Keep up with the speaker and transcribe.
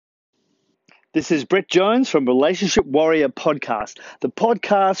This is Brett Jones from Relationship Warrior Podcast, the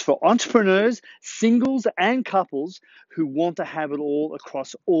podcast for entrepreneurs, singles, and couples who want to have it all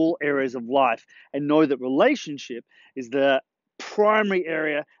across all areas of life and know that relationship is the primary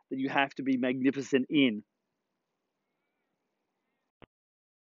area that you have to be magnificent in.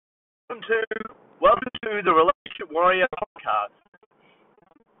 Welcome to the Relationship Warrior Podcast.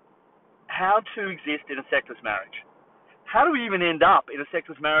 How to exist in a sexless marriage. How do we even end up in a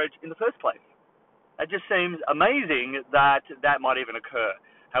sexless marriage in the first place? It just seems amazing that might even occur.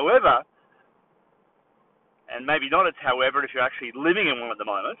 However, and maybe not it's however if you're actually living in one at the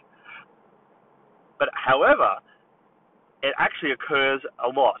moment, but however, it actually occurs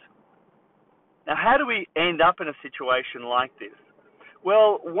a lot. Now, how do we end up in a situation like this?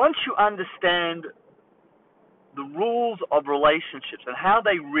 Well, once you understand the rules of relationships and how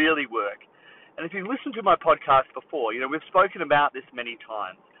they really work, and if you've listened to my podcast before, we've spoken about this many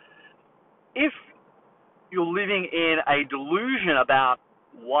times. If you're living in a delusion about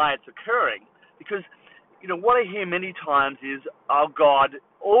why it's occurring, because what I hear many times is, oh God,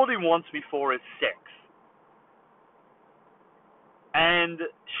 all he wants me for is sex, and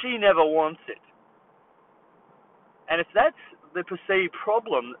she never wants it. And if that's the perceived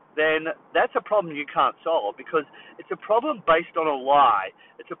problem, then that's a problem you can't solve, because it's a problem based on a lie.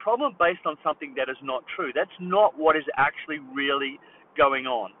 It's a problem based on something that is not true. That's not what is actually really going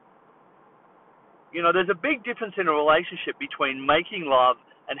on. There's a big difference in a relationship between making love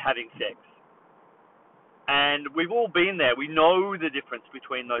and having sex. And we've all been there. We know the difference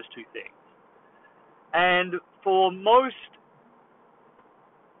between those two things. And for most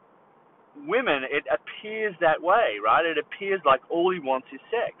women, it appears that way, right? It appears like all he wants is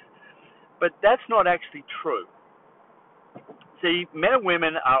sex. But that's not actually true. See, men and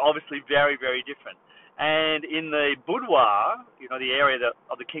women are obviously very, very different. And in the boudoir, the area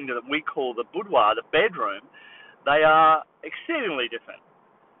of the kingdom that we call the boudoir, the bedroom, they are exceedingly different.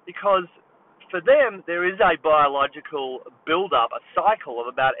 Because for them, there is a biological build-up, a cycle of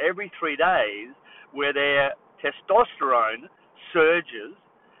about every 3 days where their testosterone surges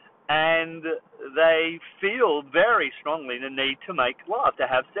and they feel very strongly the need to make love, to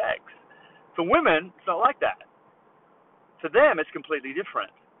have sex. For women, it's not like that. For them, it's completely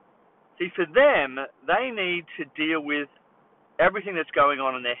different. See, for them, they need to deal with everything that's going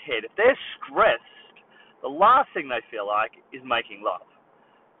on in their head. If they're stressed, the last thing they feel like is making love.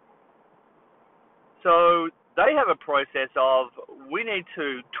 So they have a process of, we need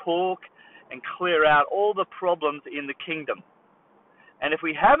to talk and clear out all the problems in the kingdom. And if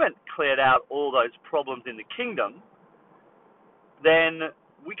we haven't cleared out all those problems in the kingdom, then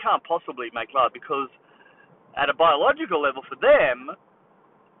we can't possibly make love, because at a biological level for them,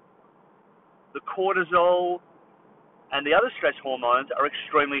 the cortisol and the other stress hormones are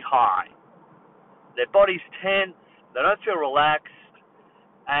extremely high. Their body's tense, they don't feel relaxed,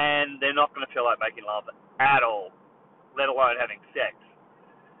 and they're not going to feel like making love at all, let alone having sex.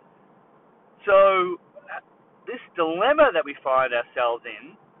 So this dilemma that we find ourselves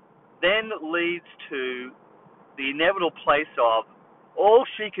in then leads to the inevitable place of, all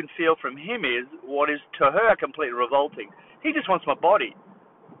she can feel from him is what is to her completely revolting. He just wants my body.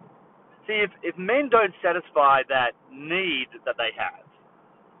 See, if men don't satisfy that need that they have,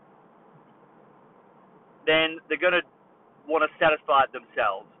 then they're going to want to satisfy it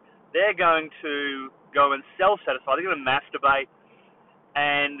themselves. They're going to go and self-satisfy. They're going to masturbate,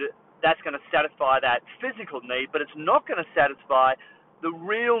 and that's going to satisfy that physical need, but it's not going to satisfy the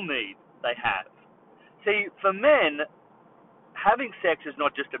real need they have. See, for men, having sex is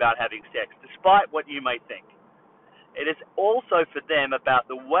not just about having sex, despite what you may think. It is also for them about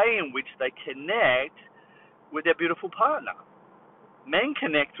the way in which they connect with their beautiful partner. Men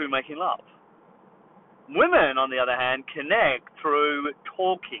connect through making love. Women, on the other hand, connect through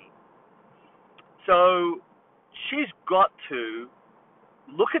talking. So she's got to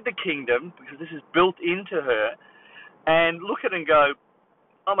look at the kingdom, because this is built into her, and look at it and go,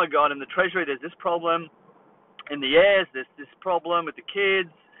 oh my God, in the treasury there's this problem, in the heirs there's this problem with the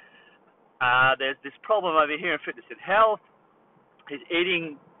kids, there's this problem over here in fitness and health, he's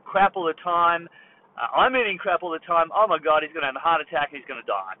eating crap all the time, I'm eating crap all the time, oh my God, he's going to have a heart attack and he's going to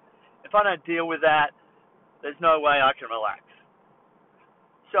die. If I don't deal with that, there's no way I can relax.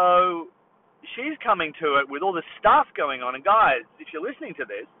 So she's coming to it with all this stuff going on. And guys, if you're listening to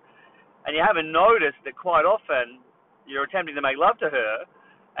this and you haven't noticed that quite often you're attempting to make love to her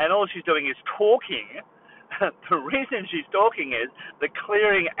and all she's doing is talking, the reason she's talking is the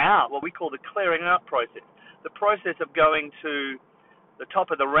clearing out, what we call the clearing out process. The process of going to the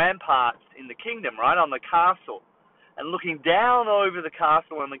top of the ramparts in the kingdom, right, on the castle, and looking down over the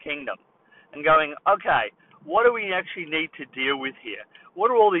castle and the kingdom. and going, okay, what do we actually need to deal with here? What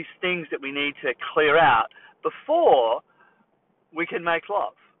are all these things that we need to clear out before we can make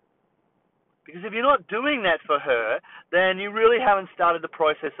love? Because if you're not doing that for her, then you really haven't started the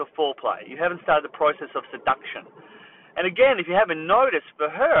process of foreplay. You haven't started the process of seduction. And again, if you haven't noticed, for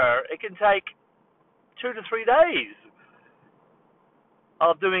her, it can take 2 to 3 days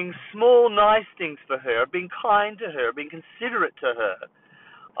of doing small, nice things for her, of being kind to her, being considerate to her,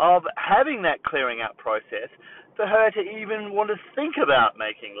 of having that clearing out process for her to even want to think about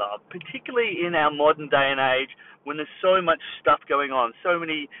making love, particularly in our modern day and age when there's so much stuff going on, so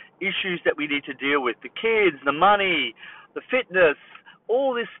many issues that we need to deal with, the kids, the money, the fitness,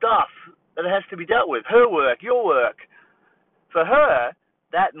 all this stuff that has to be dealt with, her work, your work. For her,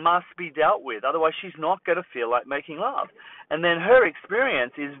 that must be dealt with, otherwise she's not going to feel like making love. And then her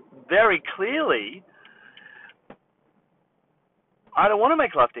experience is very clearly, I don't want to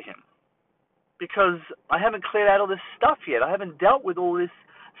make love to him because I haven't cleared out all this stuff yet. I haven't dealt with all this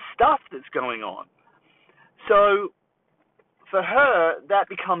stuff that's going on. So for her, that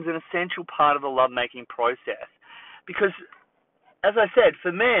becomes an essential part of the lovemaking process. Because, as I said,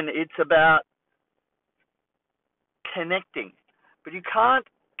 for men, it's about connecting. But you can't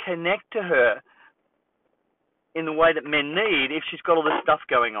connect to her in the way that men need if she's got all this stuff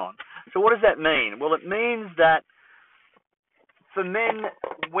going on. So what does that mean? Well, it means that for men,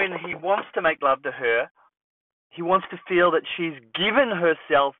 when he wants to make love to her, he wants to feel that she's given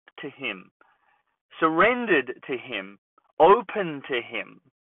herself to him, surrendered to him, open to him.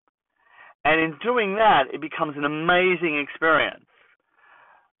 And in doing that, it becomes an amazing experience.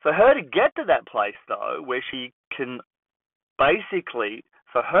 For her to get to that place, though, where she can basically,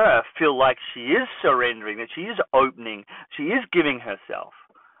 for her, feel like she is surrendering, that she is opening, she is giving herself,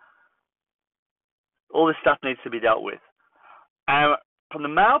 all this stuff needs to be dealt with. And from the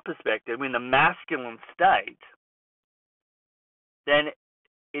male perspective, in the masculine state, then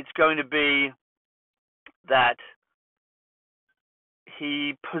it's going to be that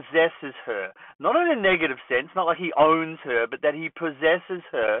he possesses her. Not in a negative sense, not like he owns her, but that he possesses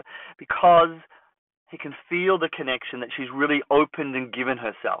her because he can feel the connection that she's really opened and given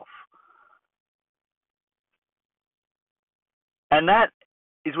herself. And that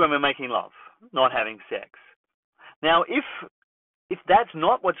is when we're making love, not having sex. Now, if that's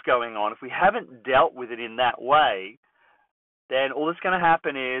not what's going on, if we haven't dealt with it in that way, then all that's going to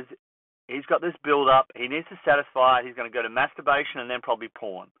happen is he's got this build-up, he needs to satisfy it, he's going to go to masturbation and then probably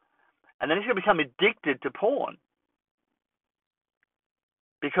porn. And then he's going to become addicted to porn.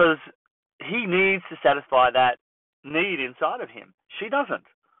 Because he needs to satisfy that need inside of him. She doesn't.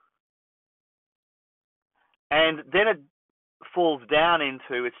 And then it falls down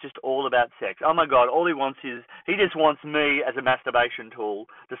into it's just all about sex. Oh my God, all he wants is, he just wants me as a masturbation tool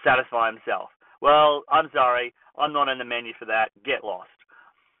to satisfy himself. Well, I'm sorry, I'm not in the menu for that. Get lost.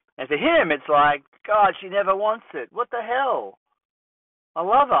 And for him, it's like, God, she never wants it. What the hell? I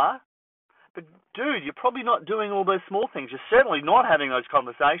love her. But dude, you're probably not doing all those small things. You're certainly not having those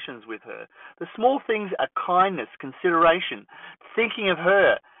conversations with her. The small things are kindness, consideration, thinking of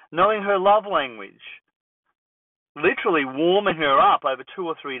her, knowing her love language, literally warming her up over 2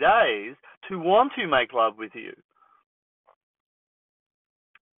 or 3 days to want to make love with you.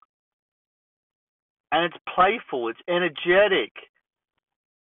 And it's playful, it's energetic.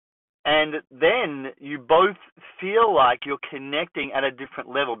 And then you both feel like you're connecting at a different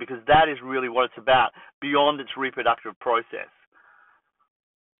level, because that is really what it's about, beyond its reproductive process.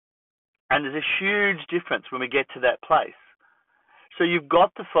 And there's a huge difference when we get to that place. So you've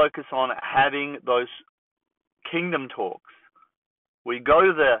got to focus on having those kingdom talks. We go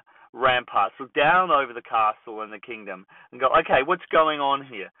to the ramparts, look down over the castle and the kingdom, and go, okay, what's going on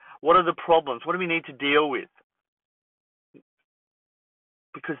here? What are the problems? What do we need to deal with?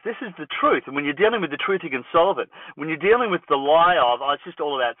 Because this is the truth. And when you're dealing with the truth, you can solve it. When you're dealing with the lie of, oh, it's just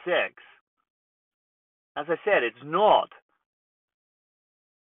all about sex, as I said, it's not.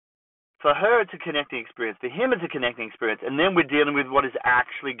 For her, it's a connecting experience. For him, it's a connecting experience. And then we're dealing with what is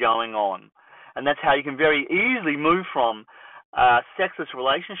actually going on. And that's how you can very easily move from a sexless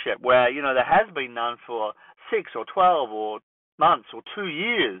relationship where, you know, there has been none for 6 or 12 or months or 2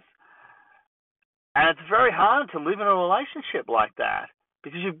 years. And it's very hard to live in a relationship like that.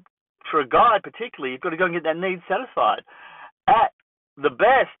 Because for a guy particularly, you've got to go and get that need satisfied. At the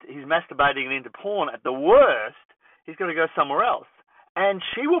best, he's masturbating and into porn. At the worst, he's going to go somewhere else. And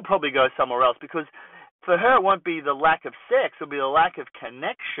she will probably go somewhere else, because for her it won't be the lack of sex, it'll be the lack of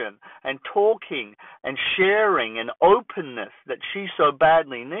connection and talking and sharing and openness that she so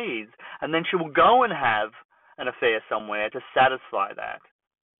badly needs. And then she will go and have an affair somewhere to satisfy that.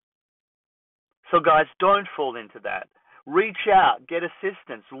 So guys, don't fall into that. Reach out, get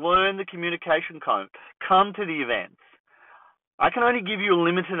assistance, learn the communication code, come to the events. I can only give you a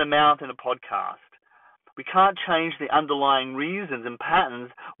limited amount in a podcast. We can't change the underlying reasons and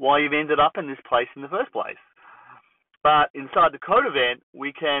patterns why you've ended up in this place in the first place. But inside the code event,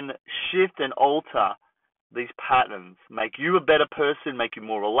 we can shift and alter these patterns, make you a better person, make you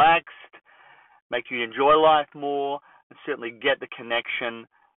more relaxed, make you enjoy life more, and certainly get the connection,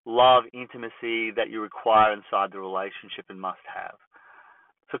 love, intimacy that you require inside the relationship and must have.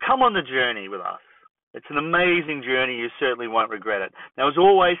 So come on the journey with us. It's an amazing journey. You certainly won't regret it. Now, as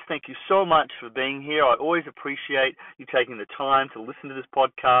always, thank you so much for being here. I always appreciate you taking the time to listen to this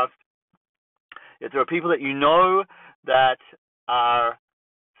podcast. If there are people that you know that are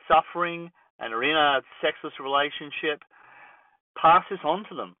suffering and are in a sexless relationship, pass this on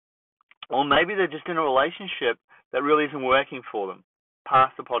to them. Or maybe they're just in a relationship that really isn't working for them.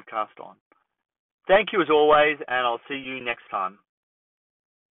 Pass the podcast on. Thank you as always, and I'll see you next time.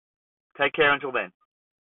 Take care until then.